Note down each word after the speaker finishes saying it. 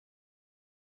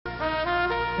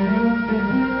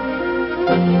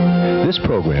This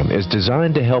program is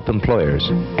designed to help employers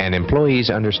and employees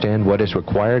understand what is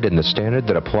required in the standard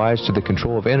that applies to the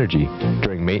control of energy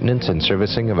during maintenance and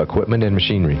servicing of equipment and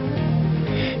machinery.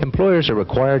 Employers are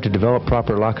required to develop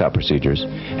proper lockout procedures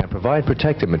and provide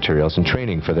protective materials and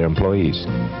training for their employees.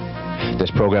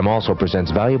 This program also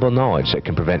presents valuable knowledge that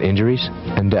can prevent injuries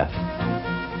and death.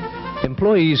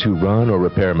 Employees who run or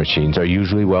repair machines are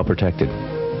usually well protected.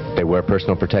 They wear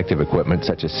personal protective equipment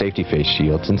such as safety face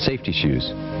shields and safety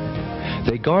shoes.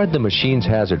 They guard the machine's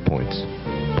hazard points.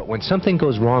 But when something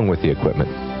goes wrong with the equipment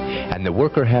and the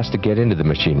worker has to get into the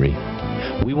machinery,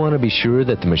 we want to be sure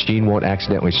that the machine won't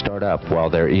accidentally start up while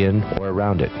they're in or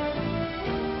around it.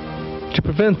 To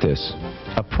prevent this,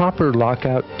 a proper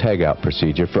lockout tagout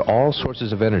procedure for all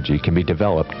sources of energy can be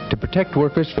developed to protect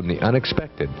workers from the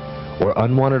unexpected or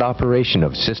unwanted operation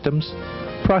of systems,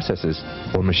 processes,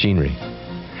 or machinery.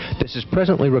 This is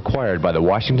presently required by the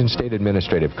Washington State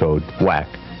Administrative Code, WAC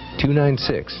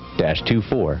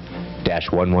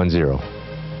 296-24-110.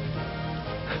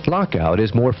 Lockout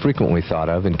is more frequently thought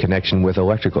of in connection with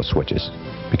electrical switches,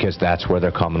 because that's where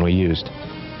they're commonly used.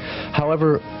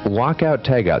 However, lockout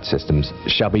tagout systems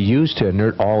shall be used to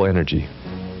inert all energy.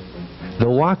 The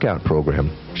lockout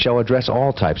program shall address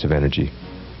all types of energy.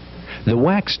 The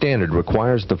WAC standard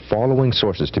requires the following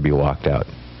sources to be locked out: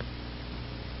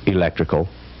 electrical,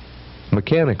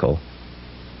 mechanical,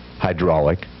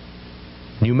 hydraulic,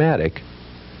 pneumatic,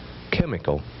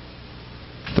 chemical,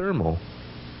 thermal,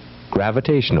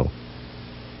 gravitational,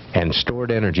 and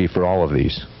stored energy for all of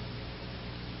these.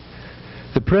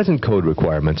 The present code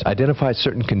requirements identify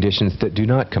certain conditions that do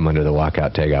not come under the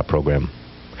lockout tagout program.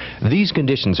 These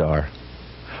conditions are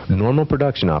normal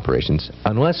production operations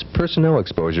unless personnel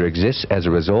exposure exists as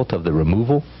a result of the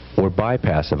removal or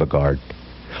bypass of a guard,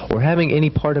 or having any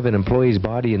part of an employee's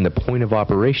body in the point of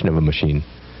operation of a machine,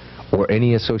 or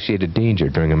any associated danger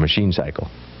during a machine cycle.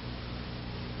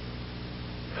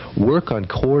 Work on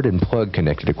cord and plug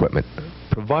connected equipment,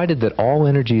 provided that all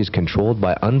energy is controlled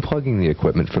by unplugging the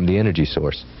equipment from the energy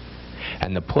source,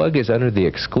 and the plug is under the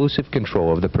exclusive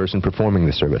control of the person performing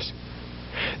the service.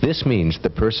 This means the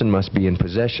person must be in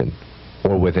possession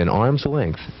or within arm's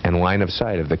length and line of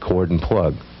sight of the cord and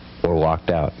plug, or locked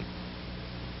out.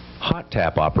 Hot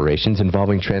tap operations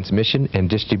involving transmission and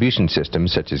distribution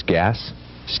systems such as gas,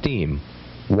 steam,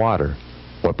 water,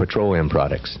 or petroleum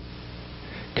products.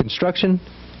 Construction,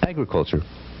 agriculture,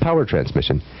 power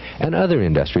transmission, and other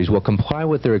industries will comply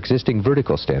with their existing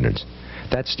vertical standards.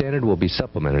 That standard will be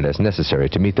supplemented as necessary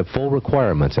to meet the full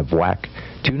requirements of WAC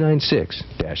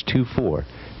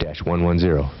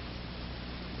 296-24-110.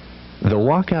 The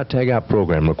lockout tagout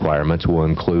program requirements will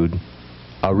include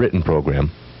a written program,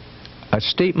 a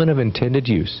statement of intended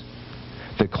use,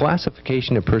 the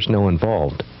classification of personnel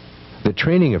involved, the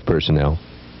training of personnel,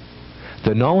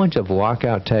 the knowledge of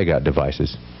lockout tagout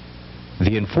devices,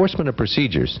 the enforcement of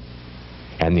procedures,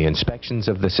 and the inspections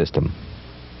of the system.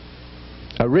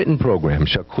 A written program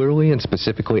shall clearly and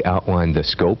specifically outline the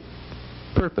scope,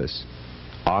 purpose,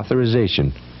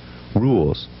 authorization,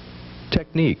 rules,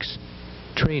 techniques,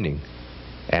 training,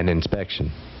 and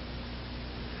inspection.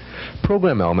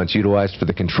 Program elements utilized for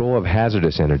the control of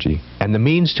hazardous energy and the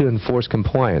means to enforce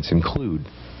compliance include,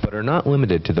 but are not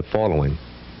limited to, the following: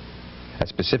 a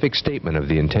specific statement of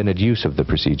the intended use of the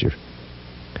procedure,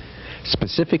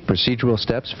 specific procedural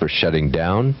steps for shutting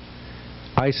down,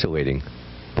 isolating,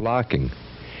 blocking,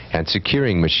 and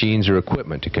securing machines or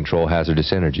equipment to control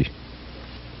hazardous energy,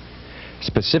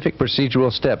 specific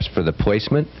procedural steps for the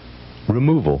placement,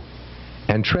 removal,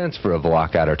 and transfer of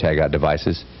lockout or tagout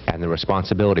devices and the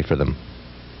responsibility for them,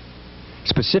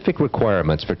 specific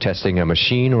requirements for testing a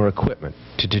machine or equipment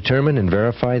to determine and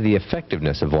verify the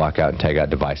effectiveness of lockout and tagout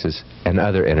devices and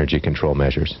other energy control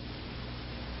measures.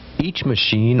 Each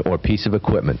machine or piece of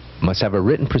equipment must have a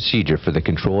written procedure for the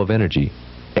control of energy,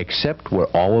 except where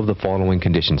all of the following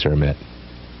conditions are met.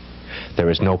 There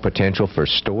is no potential for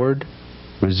stored,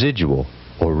 residual,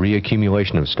 or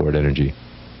reaccumulation of stored energy.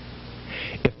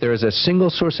 If there is a single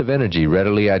source of energy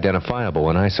readily identifiable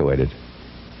and isolated.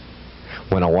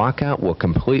 When a lockout will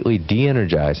completely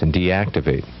de-energize and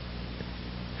deactivate.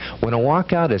 When a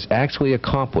lockout is actually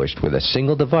accomplished with a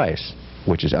single device,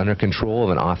 which is under control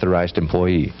of an authorized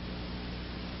employee.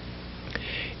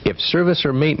 If service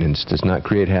or maintenance does not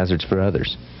create hazards for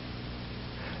others.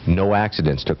 No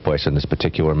accidents took place on this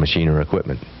particular machine or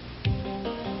equipment.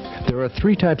 There are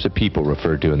three types of people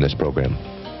referred to in this program.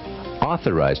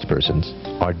 Authorized persons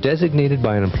are designated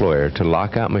by an employer to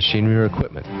lock out machinery or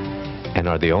equipment and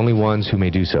are the only ones who may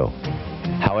do so.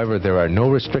 However, there are no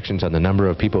restrictions on the number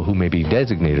of people who may be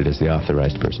designated as the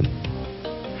authorized person.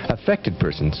 Affected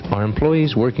persons are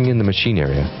employees working in the machine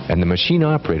area and the machine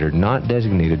operator not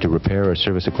designated to repair or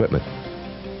service equipment.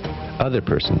 Other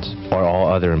persons are all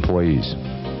other employees.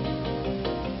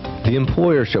 The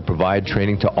employer shall provide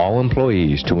training to all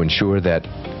employees to ensure that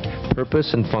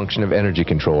purpose and function of energy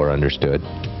control are understood,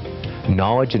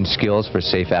 knowledge and skills for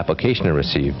safe application are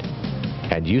received,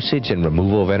 and usage and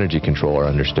removal of energy control are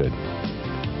understood.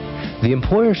 The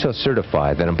employer shall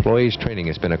certify that employees' training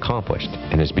has been accomplished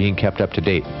and is being kept up to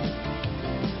date.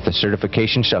 The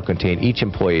certification shall contain each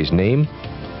employee's name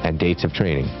and dates of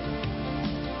training.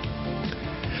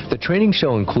 The training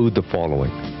shall include the following.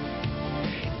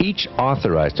 Each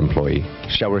authorized employee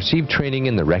shall receive training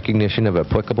in the recognition of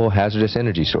applicable hazardous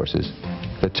energy sources,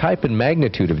 the type and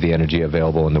magnitude of the energy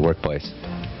available in the workplace,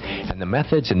 and the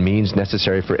methods and means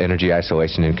necessary for energy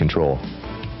isolation and control.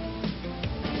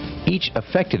 Each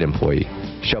affected employee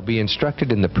shall be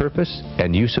instructed in the purpose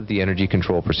and use of the energy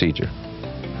control procedure.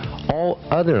 All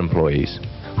other employees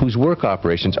whose work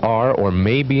operations are or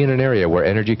may be in an area where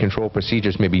energy control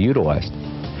procedures may be utilized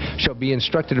shall be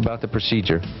instructed about the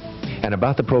procedure and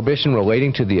about the prohibition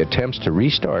relating to the attempts to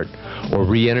restart or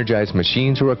re-energize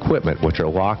machines or equipment which are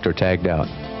locked or tagged out.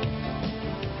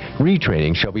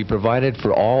 Retraining shall be provided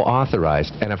for all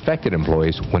authorized and affected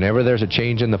employees whenever there's a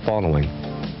change in the following: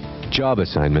 job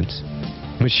assignments,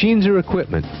 machines or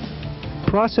equipment,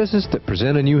 processes that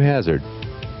present a new hazard,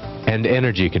 and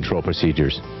energy control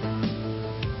procedures.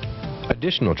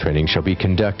 Additional training shall be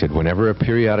conducted whenever a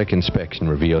periodic inspection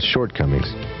reveals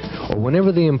shortcomings, or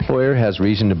whenever the employer has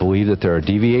reason to believe that there are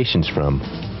deviations from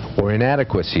or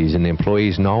inadequacies in the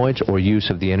employee's knowledge or use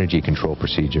of the energy control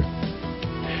procedure.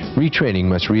 Retraining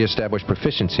must reestablish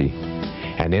proficiency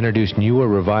and introduce new or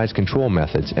revised control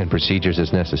methods and procedures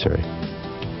as necessary.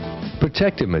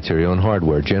 Protective material and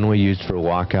hardware generally used for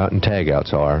lockout and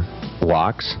tagouts are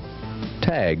locks,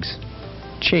 tags,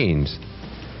 chains,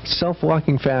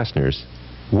 self-locking fasteners,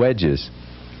 wedges,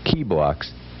 key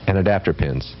blocks, and adapter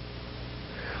pins.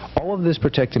 All of this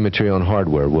protective material and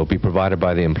hardware will be provided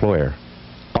by the employer.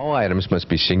 All items must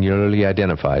be singularly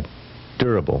identified,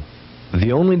 durable,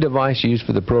 the only device used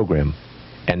for the program,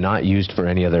 and not used for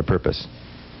any other purpose.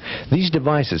 These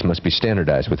devices must be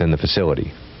standardized within the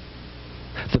facility.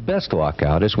 The best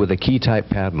lockout is with a key-type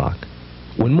padlock.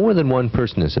 When more than one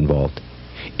person is involved,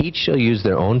 each shall use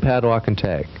their own padlock and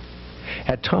tag.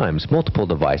 At times, multiple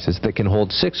devices that can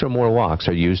hold 6 or more locks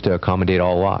are used to accommodate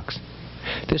all locks.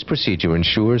 This procedure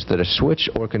ensures that a switch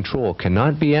or control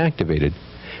cannot be activated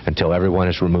until everyone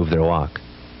has removed their lock.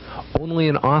 Only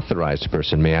an authorized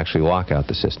person may actually lock out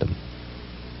the system.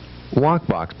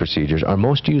 Lockbox procedures are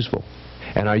most useful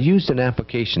and are used in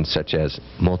applications such as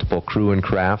multiple crew and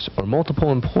crafts or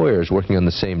multiple employers working on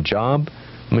the same job,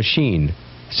 machine,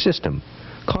 system,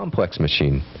 complex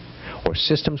machine, or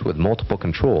systems with multiple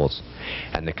controls,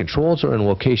 and the controls are in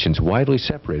locations widely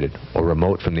separated or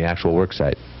remote from the actual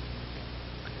worksite.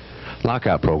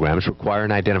 Lockout programs require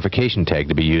an identification tag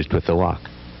to be used with the lock.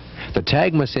 The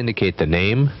tag must indicate the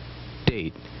name,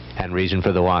 date, and reason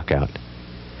for the lockout.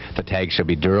 The tag shall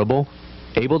be durable,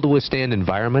 able to withstand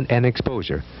environment and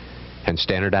exposure, and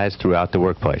standardized throughout the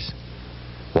workplace.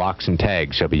 Locks and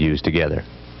tags shall be used together.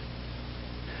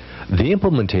 The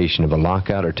implementation of a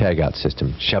lockout or tagout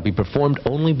system shall be performed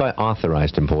only by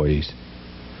authorized employees.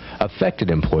 Affected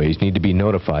employees need to be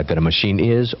notified that a machine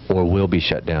is or will be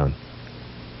shut down.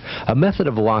 A method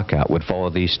of lockout would follow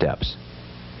these steps.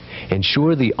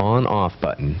 Ensure the on-off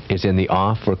button is in the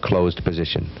off or closed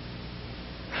position.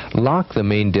 Lock the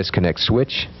main disconnect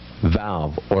switch,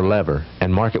 valve, or lever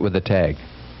and mark it with a tag.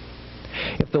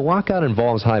 If the lockout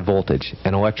involves high voltage,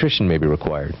 an electrician may be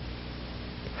required.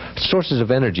 Sources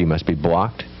of energy must be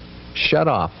blocked, shut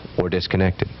off, or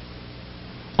disconnected.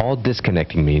 All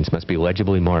disconnecting means must be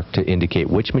legibly marked to indicate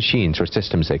which machines or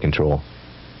systems they control.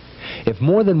 If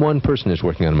more than one person is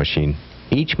working on a machine,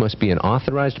 each must be an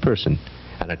authorized person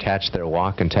and attach their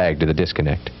lock and tag to the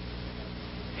disconnect.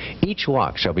 Each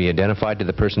lock shall be identified to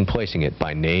the person placing it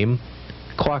by name,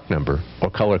 clock number, or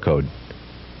color code.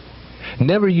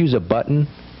 Never use a button,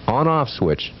 on-off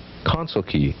switch, console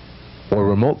key, or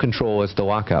remote control as the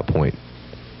lockout point.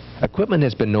 Equipment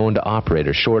has been known to operate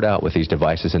or short out with these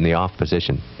devices in the off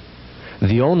position.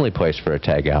 The only place for a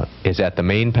tagout is at the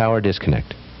main power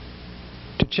disconnect.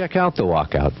 To check out the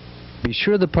lockout, be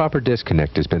sure the proper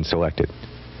disconnect has been selected.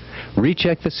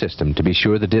 Recheck the system to be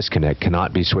sure the disconnect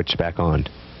cannot be switched back on.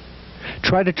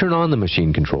 Try to turn on the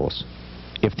machine controls.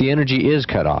 If the energy is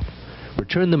cut off,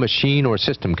 return the machine or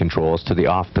system controls to the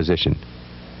off position.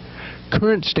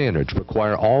 Current standards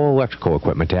require all electrical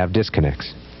equipment to have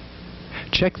disconnects.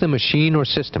 Check the machine or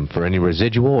system for any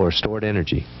residual or stored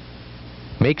energy.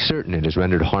 Make certain it is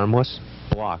rendered harmless,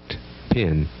 blocked,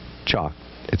 pinned, chalked,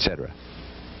 etc.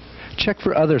 Check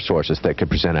for other sources that could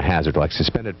present a hazard like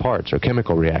suspended parts or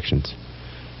chemical reactions.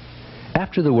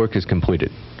 After the work is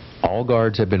completed, all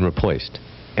guards have been replaced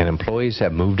and employees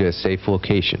have moved to a safe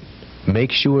location.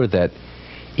 Make sure that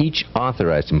each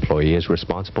authorized employee is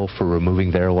responsible for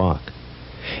removing their lock.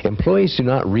 Employees do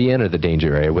not re-enter the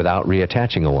danger area without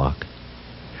reattaching a lock.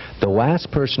 The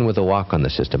last person with a lock on the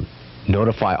system,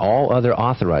 notify all other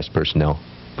authorized personnel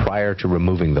prior to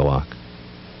removing the lock.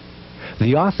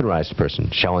 The authorized person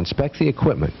shall inspect the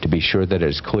equipment to be sure that it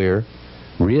is clear,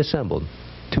 reassembled,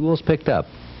 tools picked up,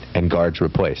 and guards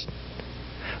replaced.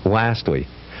 Lastly,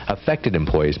 affected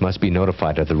employees must be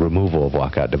notified of the removal of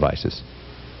lockout devices.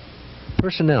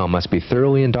 Personnel must be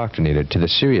thoroughly indoctrinated to the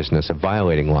seriousness of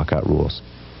violating lockout rules.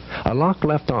 A lock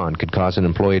left on could cause an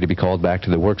employee to be called back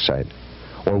to the work site,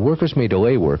 or workers may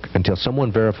delay work until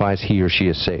someone verifies he or she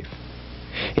is safe.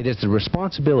 It is the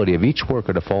responsibility of each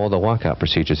worker to follow the lockout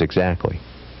procedures exactly.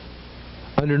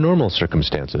 Under normal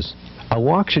circumstances, a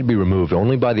lock should be removed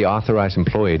only by the authorized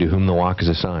employee to whom the lock is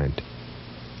assigned.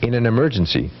 In an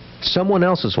emergency, someone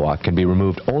else's lock can be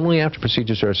removed only after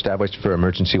procedures are established for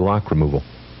emergency lock removal.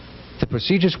 The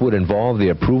procedures would involve the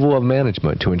approval of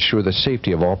management to ensure the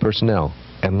safety of all personnel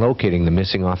and locating the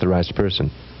missing authorized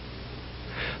person.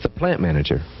 The plant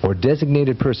manager or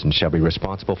designated person shall be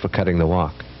responsible for cutting the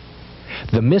lock.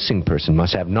 The missing person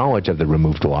must have knowledge of the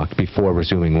removed lock before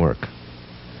resuming work.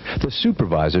 The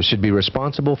supervisor should be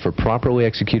responsible for properly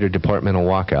executed departmental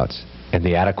lockouts and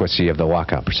the adequacy of the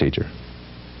lockout procedure.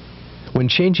 When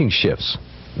changing shifts,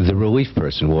 the relief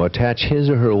person will attach his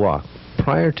or her lock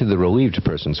prior to the relieved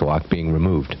person's lock being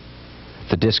removed.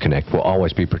 The disconnect will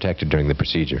always be protected during the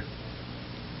procedure.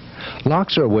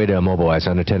 Locks are a way to immobilize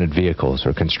unattended vehicles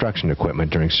or construction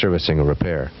equipment during servicing or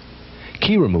repair.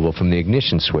 Key removal from the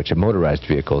ignition switch of motorized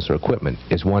vehicles or equipment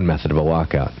is one method of a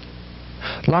lockout.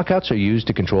 Lockouts are used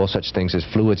to control such things as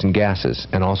fluids and gases,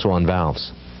 and also on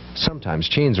valves. Sometimes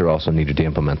chains are also needed to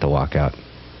implement the lockout.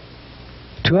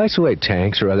 To isolate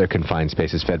tanks or other confined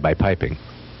spaces fed by piping,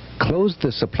 close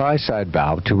the supply side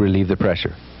valve to relieve the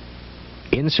pressure.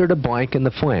 Insert a blank in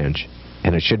the flange,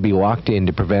 and it should be locked in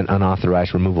to prevent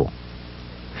unauthorized removal.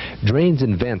 Drains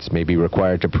and vents may be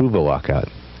required to prove a lockout.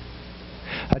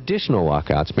 Additional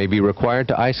lockouts may be required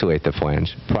to isolate the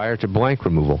flange prior to blank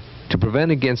removal to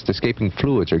prevent against escaping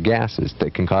fluids or gases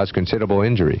that can cause considerable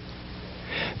injury.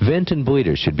 Vent and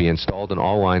bleeders should be installed in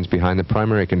all lines behind the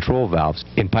primary control valves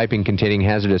in piping containing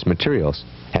hazardous materials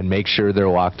and make sure they're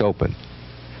locked open.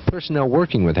 Personnel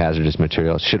working with hazardous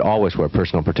materials should always wear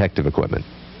personal protective equipment.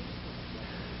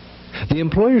 The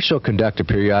employer shall conduct a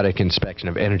periodic inspection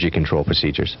of energy control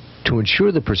procedures to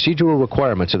ensure the procedural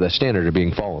requirements of the standard are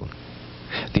being followed.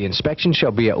 The inspection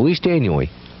shall be at least annually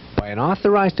by an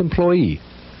authorized employee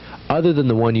other than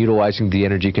the one utilizing the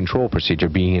energy control procedure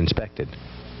being inspected.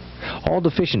 All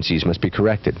deficiencies must be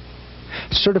corrected.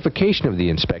 Certification of the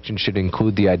inspection should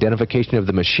include the identification of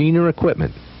the machine or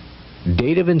equipment,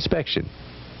 date of inspection,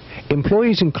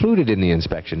 employees included in the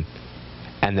inspection,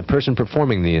 and the person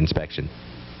performing the inspection.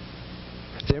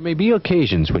 There may be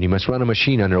occasions when you must run a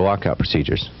machine under lockout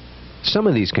procedures. Some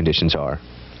of these conditions are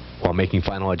while making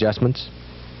final adjustments,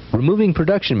 removing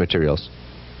production materials,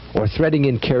 or threading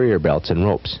in carrier belts and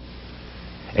ropes.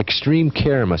 Extreme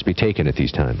care must be taken at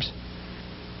these times.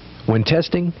 When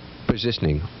testing,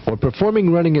 positioning, or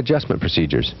performing running adjustment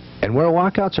procedures, and where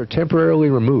lockouts are temporarily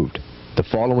removed, the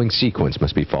following sequence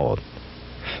must be followed.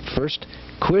 First,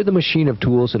 clear the machine of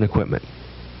tools and equipment.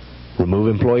 Remove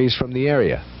employees from the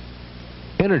area.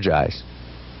 Energize.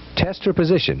 Test or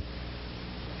position.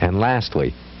 And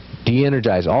lastly,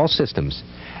 de-energize all systems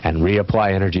and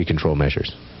reapply energy control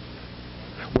measures.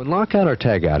 When lockout or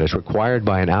tagout is required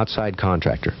by an outside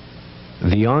contractor,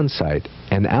 the on-site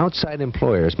and outside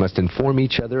employers must inform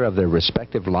each other of their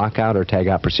respective lockout or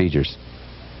tagout procedures.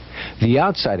 The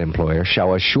outside employer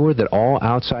shall assure that all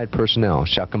outside personnel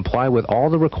shall comply with all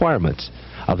the requirements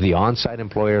of the on-site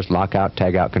employer's lockout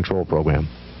tagout control program.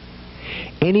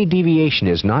 Any deviation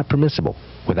is not permissible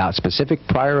without specific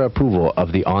prior approval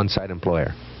of the on-site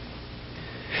employer.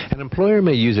 An employer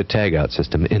may use a tagout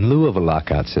system in lieu of a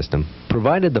lockout system,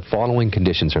 provided the following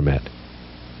conditions are met.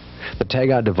 The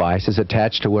tagout device is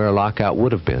attached to where a lockout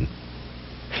would have been.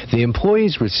 The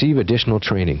employees receive additional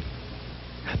training.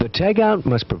 The tagout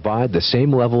must provide the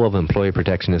same level of employee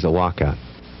protection as a lockout.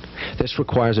 This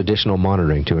requires additional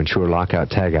monitoring to ensure lockout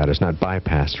tagout is not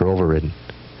bypassed or overridden.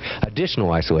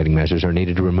 Additional isolating measures are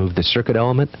needed to remove the circuit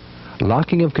element,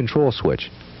 locking of control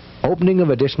switch, opening of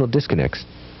additional disconnects,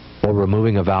 or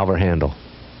removing a valve or handle.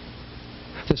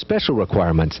 The special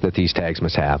requirements that these tags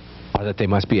must have are that they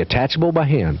must be attachable by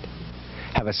hand,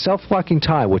 have a self-locking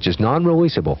tie which is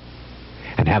non-releasable,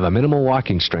 and have a minimal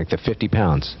locking strength of 50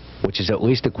 pounds, which is at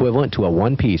least equivalent to a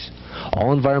one-piece,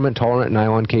 all-environment tolerant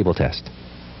nylon cable test.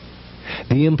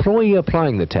 The employee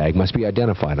applying the tag must be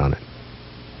identified on it.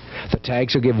 The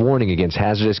tag shall give warning against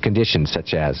hazardous conditions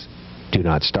such as do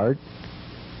not start,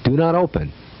 do not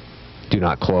open, do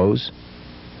not close,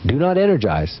 do not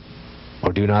energize,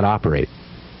 or do not operate.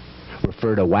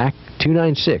 Refer to WAC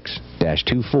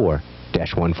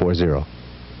 296-24-140.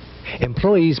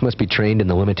 Employees must be trained in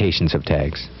the limitations of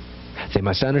tags. They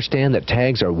must understand that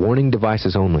tags are warning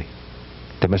devices only.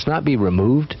 They must not be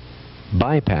removed,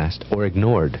 bypassed, or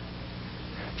ignored.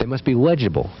 They must be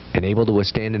legible and able to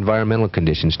withstand environmental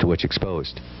conditions to which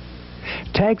exposed.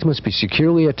 Tags must be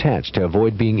securely attached to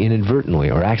avoid being inadvertently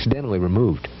or accidentally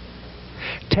removed.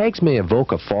 Tags may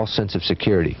evoke a false sense of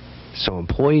security, so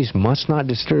employees must not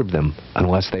disturb them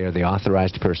unless they are the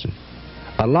authorized person.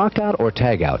 A lockout or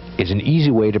tagout is an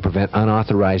easy way to prevent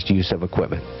unauthorized use of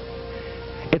equipment.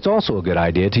 It's also a good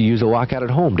idea to use a lockout at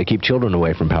home to keep children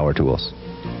away from power tools.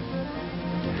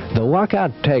 The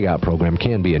lockout tagout program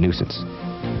can be a nuisance,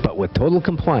 but with total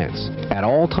compliance at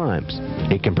all times,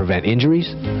 it can prevent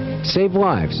injuries, save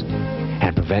lives,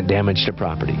 and prevent damage to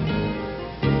property.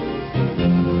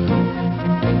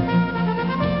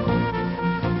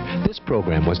 This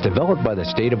program was developed by the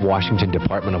State of Washington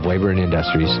Department of Labor and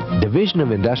Industries, Division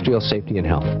of Industrial Safety and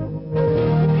Health.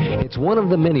 It's one of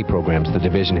the many programs the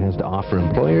division has to offer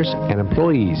employers and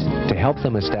employees to help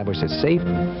them establish a safe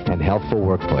and healthful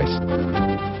workplace.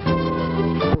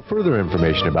 For further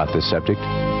information about this subject,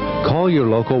 call your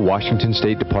local Washington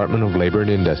State Department of Labor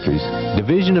and Industries,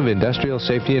 Division of Industrial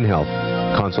Safety and Health,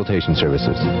 Consultation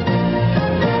Services.